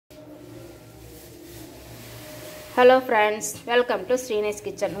Hello friends, welcome to ஸ்ரீநேஸ்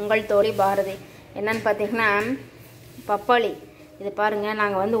kitchen. உங்கள் தோழி பாரதி. என்னென்னு பார்த்தீங்கன்னா பப்பாளி. இது பாருங்கள்,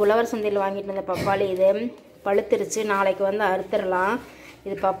 நாங்கள் வந்து உழவர் சந்தையில் வாங்கிட்டு இருந்த பப்பாளி. இது பழுத்துருச்சு, நாளைக்கு வந்து அறுத்துடலாம்.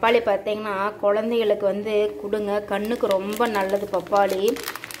 இது பப்பாளி பார்த்தீங்கன்னா குழந்தைகளுக்கு வந்து கொடுங்க, கண்ணுக்கு ரொம்ப நல்லது பப்பாளி.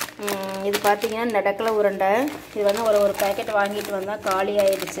 இது பார்த்தீங்கன்னா நடக்கலை உருண்டை. இது வந்து ஒரு பேக்கெட் வாங்கிட்டு வந்தால் காலி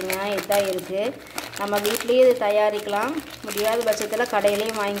ஆகிடுச்சுங்க. இதுதான் இருக்குது. நம்ம வீட்லேயே இது தயாரிக்கலாம், முடியாத பட்சத்தில்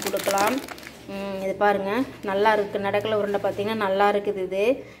கடையிலையும் வாங்கி கொடுக்கலாம். இது பாருங்கள், நல்லா இருக்குது. நடக்கலை உருண்டை பார்த்திங்கன்னா நல்லா இருக்குது. இது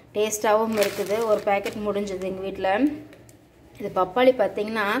டேஸ்ட்டாகவும் இருக்குது. ஒரு பேக்கெட் முடிஞ்சது எங்கள் வீட்டில். இது பப்பாளி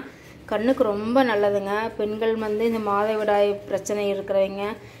பார்த்திங்கன்னா கண்ணுக்கு ரொம்ப நல்லதுங்க. பெண்கள் வந்து இந்த மாதவிடாய் பிரச்சனை இருக்கிறவங்க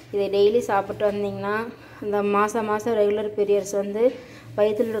இதை டெய்லி சாப்பிட்டு வந்தீங்கன்னா இந்த மாதம் ரெகுலர் பீரியட்ஸ் வந்து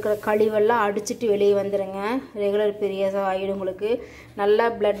வயிற்றில் இருக்கிற கழிவெல்லாம் அடிச்சுட்டு வெளியே வந்துடுங்க. ரெகுலர் பீரியட்ஸாக ஆகிடும் உங்களுக்கு. நல்லா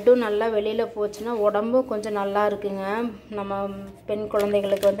ப்ளட்டும் நல்லா வெளியில் போச்சுன்னா உடம்பும் கொஞ்சம் நல்லா இருக்குங்க. நம்ம பெண்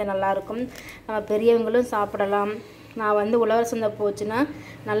குழந்தைகளுக்கு வந்து நல்லாயிருக்கும். நம்ம பெரியவங்களும் சாப்பிடலாம். நான் வந்து உழவர் சந்தை போச்சுன்னா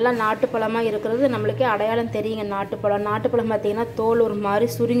நல்லா நாட்டுப்பழமாக இருக்கிறது நம்மளுக்கே அடையாளம் தெரியுங்க. நாட்டுப்பழம் பார்த்திங்கன்னா தோல் ஒரு மாதிரி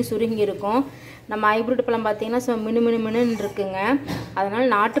சுருங்கி இருக்கும். நம்ம ஹைப்ரிட் பழம் பார்த்திங்கன்னா மினுன்னு இருக்குங்க.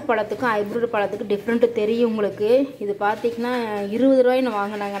 அதனால் நாட்டுப்பழத்துக்கும் ஹைப்ரிட் பழத்துக்கும் டிஃப்ரெண்ட்டு தெரியும் உங்களுக்கு. இது பார்த்திங்கன்னா 20 ரூபாய்னு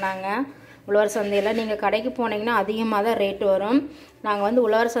வாங்கினாங்க நாங்கள் உழவர் சந்தையில். நீங்கள் கடைக்கு போனீங்கன்னா அதிகமாக தான் ரேட்டு வரும். நாங்கள் வந்து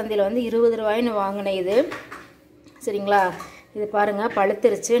உழவர் சந்தையில் வந்து 20 ரூபாய்னு வாங்கினேன் இது. சரிங்களா? இது பாருங்கள்,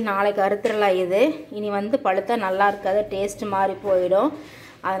 பழுத்துருச்சு. நாளைக்கு அறுத்துடலாம். இது இனி வந்து பழுத்தா நல்லா இருக்காது, டேஸ்ட்டு மாறி போயிடும்.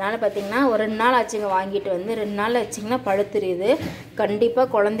 அதனால் பார்த்திங்கன்னா ஒரு 2 நாள் ஆச்சுங்க வாங்கிட்டு வந்து. 2 நாள் ஆச்சுங்கன்னா பழுத்துருது.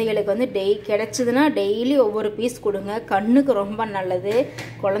 கண்டிப்பாக குழந்தைகளுக்கு வந்து கிடச்சிதுன்னா டெய்லி ஒவ்வொரு பீஸ் கொடுங்க. கண்ணுக்கு ரொம்ப நல்லது.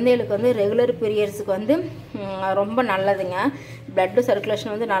 குழந்தைகளுக்கு வந்து ரெகுலர் பீரியட்ஸுக்கு வந்து ரொம்ப நல்லதுங்க. ப்ளட்டு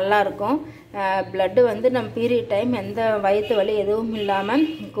சர்க்குலேஷன் வந்து நல்லாயிருக்கும். ப்ளட்டு வந்து நம்ம பீரியட் டைம் எந்த வயிற்று வலி எதுவும் இல்லாமல்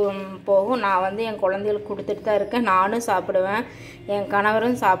போகும். நான் வந்து என் குழந்தைகளுக்கு கொடுத்துட்டு தான் இருக்கேன். நானும் சாப்பிடுவேன், என்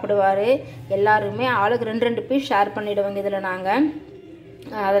கணவரும் சாப்பிடுவார். எல்லாருமே ஆளுக்கு 2 பீஸ் ஷேர் பண்ணிவிடுவோங்க இதில் நாங்கள்.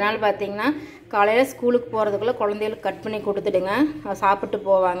 அதனால் பார்த்திங்கன்னா காலையில் ஸ்கூலுக்கு போகிறதுக்குள்ளே குழந்தைகளுக்கு கட் பண்ணி கொடுத்துடுங்க, சாப்பிட்டு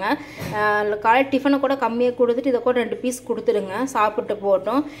போவாங்க. காலையில் டிஃபனை கூட கம்மியாக கொடுத்துட்டு இதை கூட 2 பீஸ் கொடுத்துடுங்க, சாப்பிட்டு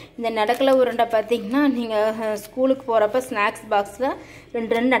போட்டோம். இந்த நடக்கலை உருண்டை பார்த்திங்கன்னா நீங்கள் ஸ்கூலுக்கு போகிறப்ப ஸ்நாக்ஸ் பாக்ஸில்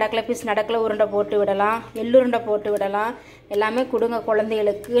 2 நடக்கலை உருண்டை போட்டு விடலாம், எள்ளுருண்டை போட்டு விடலாம். எல்லாமே கொடுங்க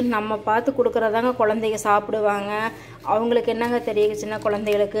குழந்தைகளுக்கு. நம்ம பார்த்து கொடுக்குறதாங்க குழந்தைங்க சாப்பிடுவாங்க. அவங்களுக்கு என்னங்க தெரியும் சின்ன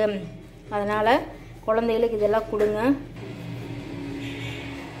குழந்தைகளுக்கு. அதனால் குழந்தைகளுக்கு இதெல்லாம் கொடுங்க.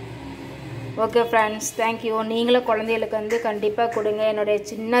 Okay friends, thank you. நீங்களும் குழந்தைகளுக்கு வந்து கண்டிப்பாக கொடுங்க. என்னுடைய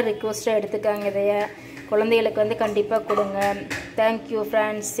சின்ன ரிக்வெஸ்ட்டை எடுத்துக்காங்க. இதைய குழந்தைகளுக்கு வந்து கண்டிப்பாக கொடுங்க. Thank you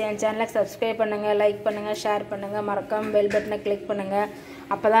friends. என் சேனலை சப்ஸ்கிரைப் பண்ணுங்கள், லைக் பண்ணுங்கள், ஷேர் பண்ணுங்கள். மறக்காமல் பெல் பட்டனை கிளிக் பண்ணுங்கள்.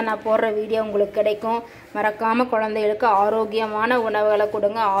 அப்போ தான் நான் போடுற வீடியோ உங்களுக்கு கிடைக்கும். மறக்காமல் குழந்தைகளுக்கு ஆரோக்கியமான உணவுகளை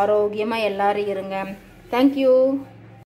கொடுங்க. ஆரோக்கியமாக எல்லோரும் இருங்க. தேங்க்யூ.